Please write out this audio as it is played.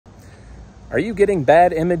Are you getting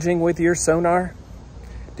bad imaging with your sonar?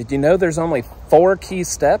 Did you know there's only 4 key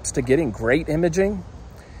steps to getting great imaging?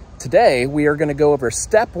 Today, we are going to go over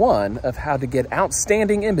step 1 of how to get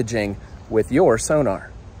outstanding imaging with your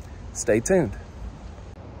sonar. Stay tuned.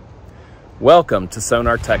 Welcome to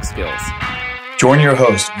Sonar Tech Skills. Join your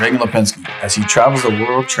host, Reagan Lipinski, as he travels the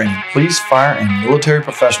world training police, fire, and military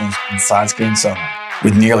professionals in SideScan sonar.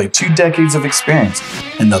 With nearly 2 decades of experience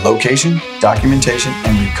in the location, documentation,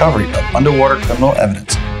 and recovery of underwater criminal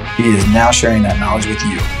evidence, he is now sharing that knowledge with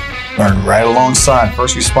you. Learn right alongside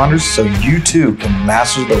first responders so you too can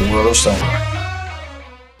master the world of sonar.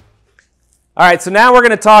 All right, so now we're going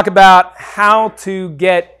to talk about how to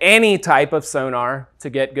get any type of sonar to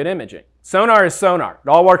get good imaging. Sonar is sonar. It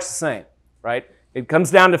all works the same, right? It comes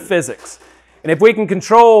down to physics. And if we can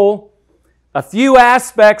control a few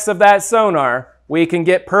aspects of that sonar, we can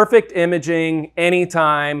get perfect imaging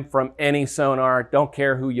anytime from any sonar. Don't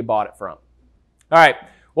care who you bought it from. All right,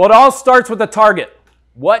 well, it all starts with a target.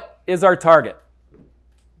 What is our target?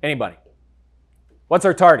 Anybody? What's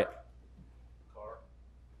our target?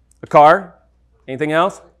 A car. Anything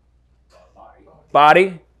else?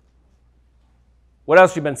 Body. What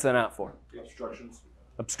else you been sent out for?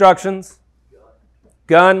 Obstructions.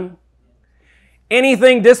 Gun.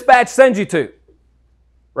 Anything dispatch sends you to,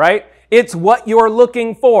 right? It's what you're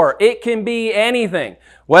looking for. It can be anything,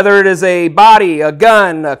 whether it is a body, a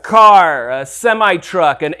gun, a car, a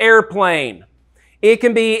semi-truck, an airplane. It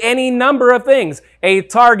can be any number of things. A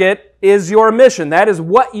target is your mission. That is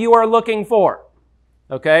what you are looking for,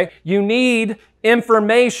 okay? You need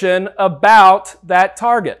information about that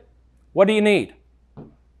target. What do you need?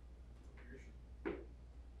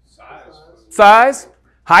 Size,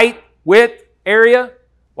 height, width, area.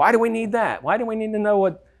 Why do we need that? Why do we need to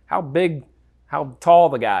know how big, how tall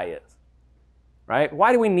the guy is? Right?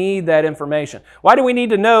 Why do we need that information? Why do we need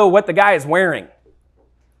to know what the guy is wearing?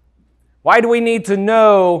 Why do we need to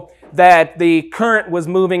know that the current was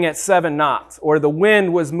moving at 7 knots or the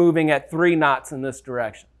wind was moving at 3 knots in this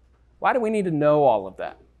direction? Why do we need to know all of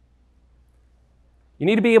that? You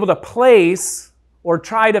need to be able to place or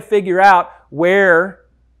try to figure out where,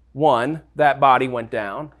 1, that body went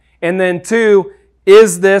down, and then 2,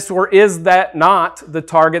 is this or is that not the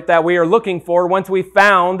target that we are looking for once we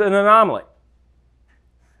found an anomaly?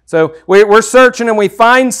 So we're searching and we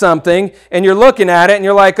find something and you're looking at it and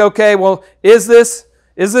you're like, okay, well, is this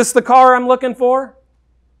the car I'm looking for?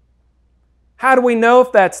 How do we know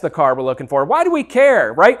if that's the car we're looking for? Why do we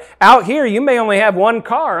care, right? Out here, you may only have 1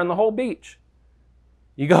 car on the whole beach.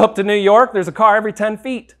 You go up to New York, there's a car every 10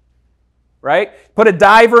 feet. Right? Put a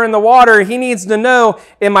diver in the water, he needs to know,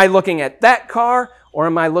 am I looking at that car or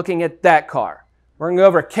am I looking at that car? We're going to go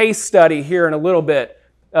over a case study here in a little bit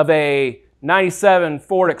of a 97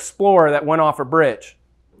 Ford Explorer that went off a bridge.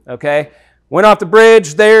 Okay? Went off the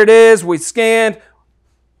bridge, there it is, we scanned,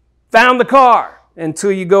 found the car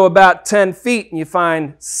until you go about 10 feet and you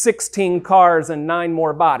find 16 cars and 9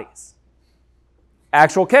 more bodies.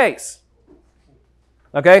 Actual case.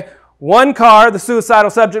 Okay? 1 car, the suicidal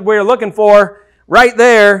subject we were looking for, right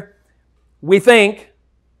there, we think,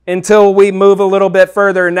 until we move a little bit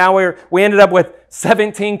further, and now we ended up with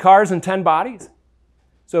 17 cars and 10 bodies.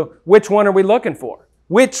 So which one are we looking for?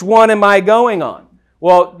 Which one am I going on?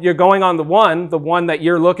 Well, you're going on the one that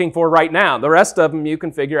you're looking for right now. The rest of them you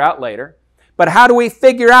can figure out later. But how do we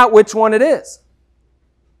figure out which one it is?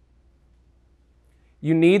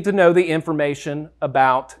 You need to know the information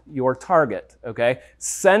about your target, okay?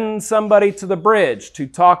 Send somebody to the bridge to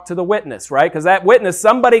talk to the witness, right? Because that witness,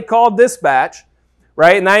 somebody called dispatch,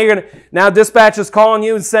 right? And now dispatch is calling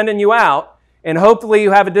you and sending you out, and hopefully you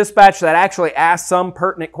have a dispatch that actually asks some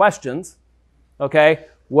pertinent questions, okay?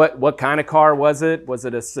 What kind of car was it? Was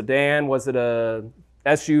it a sedan? Was it a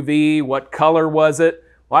SUV? What color was it?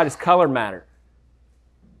 Why does color matter?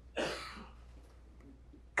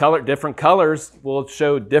 Different colors will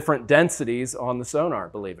show different densities on the sonar,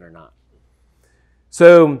 believe it or not.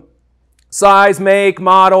 So size, make,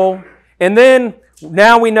 model, and then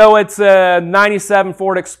now we know it's a 97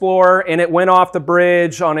 Ford Explorer and it went off the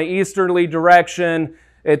bridge on an easterly direction.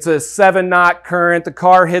 It's a 7-knot current. The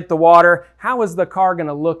car hit the water. How is the car going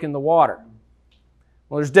to look in the water?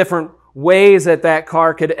 Well, there's different ways that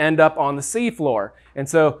car could end up on the seafloor. And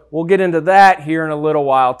so we'll get into that here in a little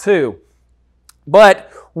while too.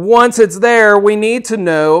 But once it's there, we need to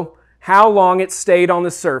know how long it stayed on the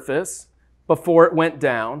surface before it went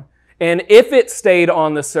down. And if it stayed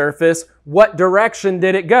on the surface, what direction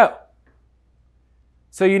did it go?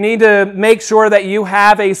 So you need to make sure that you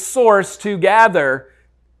have a source to gather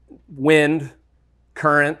wind,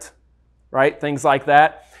 current, right? Things like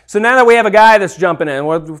that. So now that we have a guy that's jumping in,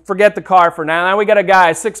 we'll forget the car for now. Now we got a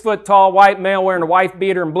guy, 6 foot tall, white male wearing a wife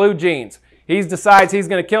beater and blue jeans. He decides he's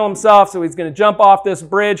going to kill himself, so he's going to jump off this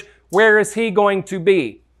bridge. Where is he going to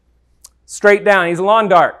be? Straight down. He's a lawn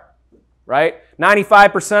dart, right?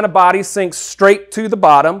 95% of bodies sink straight to the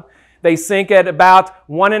bottom. They sink at about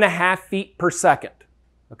 1.5 feet per second.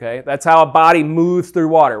 Okay, that's how a body moves through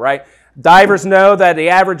water, right? Divers know that the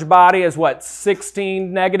average body is what, 16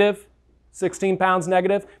 pounds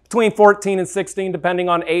negative? Between 14 and 16, depending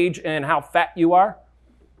on age and how fat you are,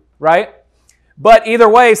 right? But either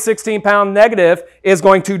way, 16-pound negative is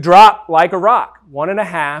going to drop like a rock.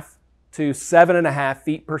 1.5 to 7.5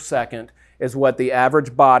 feet per second is what the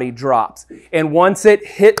average body drops. And once it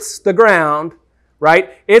hits the ground,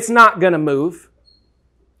 right, it's not going to move.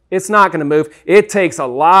 It's not going to move. It takes a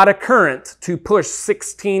lot of current to push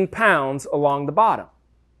 16 pounds along the bottom.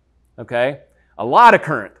 Okay? A lot of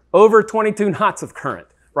current. Over 22 knots of current,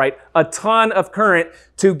 right? A ton of current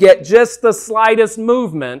to get just the slightest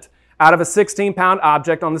movement out of a 16-pound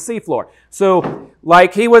object on the seafloor. So,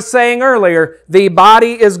 like he was saying earlier, the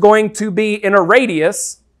body is going to be in a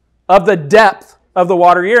radius of the depth of the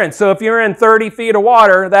water you're in. So if you're in 30 feet of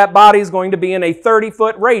water, that body is going to be in a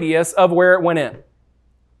 30-foot radius of where it went in.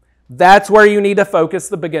 That's where you need to focus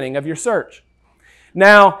the beginning of your search.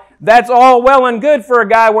 Now, that's all well and good for a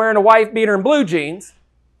guy wearing a wife beater and blue jeans,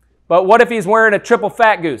 but what if he's wearing a triple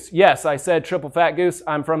fat goose? Yes, I said triple fat goose.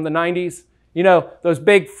 I'm from the 90s. You know, those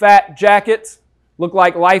big fat jackets look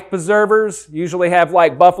like life preservers, usually have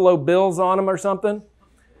like Buffalo Bills on them or something.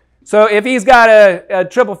 So if he's got a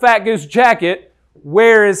triple fat goose jacket,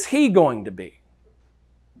 where is he going to be?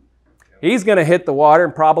 He's going to hit the water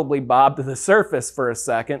and probably bob to the surface for a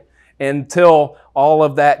second until all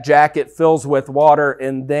of that jacket fills with water,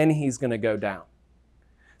 and then he's going to go down.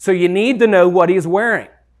 So you need to know what he's wearing.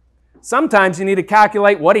 Sometimes you need to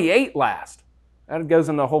calculate what he ate last. That goes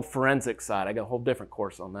in the whole forensic side. I got a whole different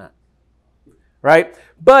course on that. Right?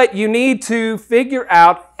 But you need to figure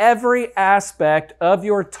out every aspect of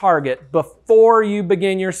your target before you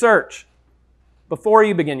begin your search. Before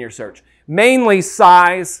you begin your search. Mainly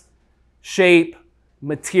size, shape,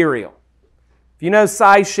 material. If you know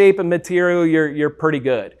size, shape, and material, you're pretty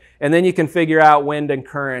good. And then you can figure out wind and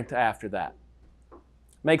current after that.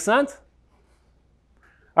 Make sense?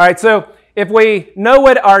 All right, so if we know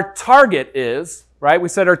what our target is, right? We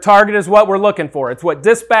said our target is what we're looking for. It's what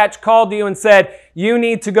dispatch called you and said, you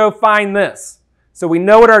need to go find this. So we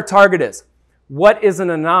know what our target is. What is an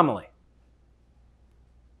anomaly?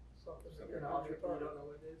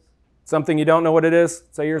 Something you don't know what it is?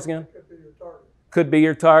 Say yours again. Could be your target. Could be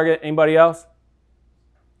your target. Anybody else?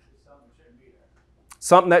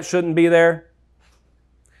 Something that shouldn't be there.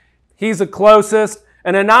 He's the closest.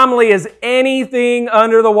 An anomaly is anything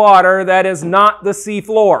under the water that is not the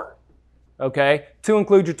seafloor, okay, to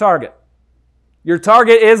include your target. Your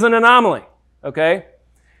target is an anomaly, okay?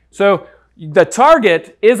 So the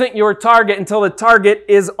target isn't your target until the target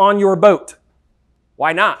is on your boat.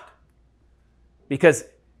 Why not? Because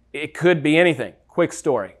it could be anything. Quick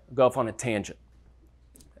story. I'll go off on a tangent.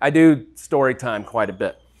 I do story time quite a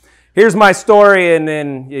bit. Here's my story, and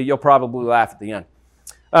then you'll probably laugh at the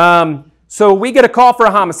end. So we get a call for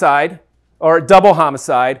a homicide, or a double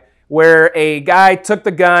homicide, where a guy took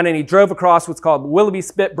the gun and he drove across what's called Willoughby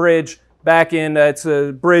Spit Bridge back in, it's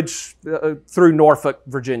a bridge through Norfolk,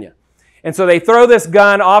 Virginia. And so they throw this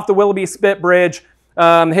gun off the Willoughby Spit Bridge,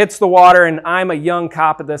 hits the water, and I'm a young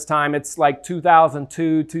cop at this time. It's like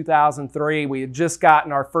 2002, 2003. We had just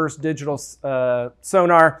gotten our first digital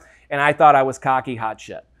sonar, and I thought I was cocky hot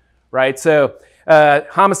shit, right? So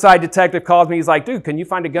homicide detective calls me. He's like, dude, can you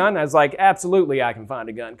find a gun? I was like, absolutely I can find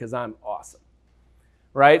a gun because I'm awesome.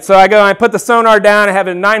 Right? So I go and I put the sonar down. I have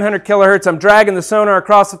a 900 kilohertz. I'm dragging the sonar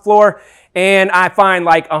across the floor, and I find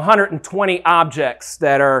like 120 objects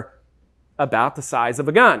that are about the size of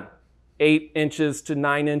a gun, 8 inches to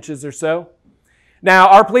 9 inches or so. Now,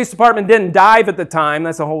 our police department didn't dive at the time.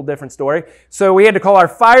 That's a whole different story. So we had to call our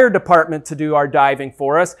fire department to do our diving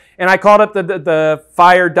for us. And I called up the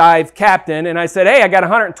fire dive captain, and I said, hey, I got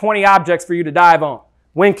 120 objects for you to dive on.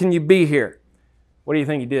 When can you be here? What do you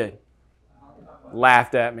think he did?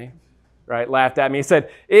 Laughed at me, right? Laughed at me. He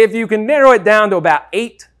said, if you can narrow it down to about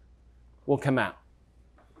 8, we'll come out.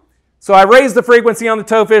 So I raised the frequency on the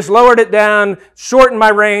towfish, lowered it down, shortened my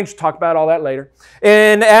range, talk about all that later.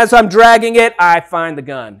 And as I'm dragging it, I find the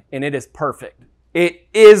gun, and it is perfect. It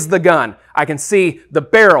is the gun. I can see the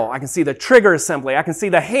barrel. I can see the trigger assembly. I can see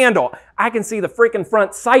the handle. I can see the freaking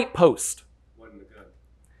front sight post.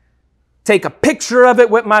 Take a picture of it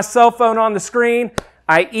with my cell phone on the screen.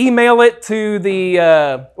 I email it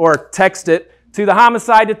to or text it to the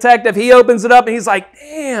homicide detective. He opens it up and he's like,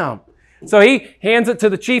 damn. So he hands it to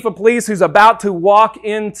the chief of police who's about to walk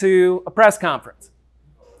into a press conference.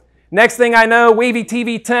 Next thing I know, Wavy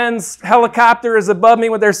TV-10's helicopter is above me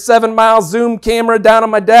with their 7-mile zoom camera down on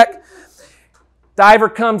my deck. Diver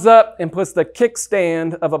comes up and puts the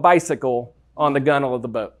kickstand of a bicycle on the gunnel of the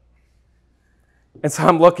boat. And so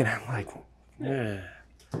I'm looking at him like, yeah.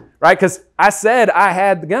 Right? Because I said I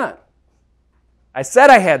had the gun. I said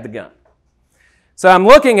I had the gun. So I'm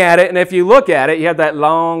looking at it, and if you look at it, you have that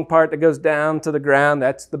long part that goes down to the ground.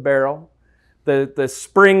 That's the barrel. The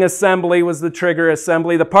spring assembly was the trigger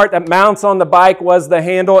assembly. The part that mounts on the bike was the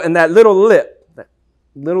handle, and that little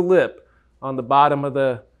lip on the bottom of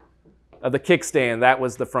the kickstand, that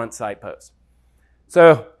was the front sight post.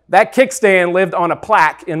 So that kickstand lived on a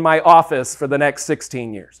plaque in my office for the next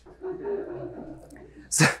 16 years.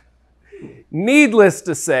 So, needless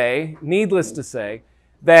to say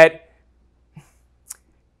that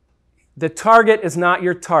the target is not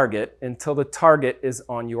your target until the target is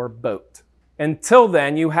on your boat. Until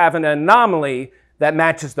then, you have an anomaly that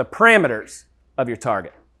matches the parameters of your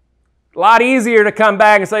target. A lot easier to come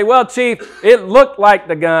back and say, well, Chief, it looked like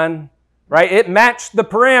the gun, right? It matched the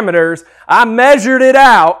parameters. I measured it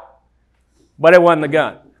out, but it wasn't the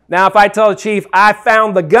gun. Now, if I tell the chief, I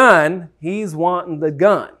found the gun, he's wanting the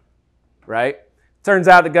gun, right? Turns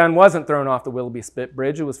out the gun wasn't thrown off the Willoughby Spit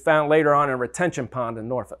Bridge. It was found later on in a retention pond in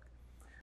Norfolk.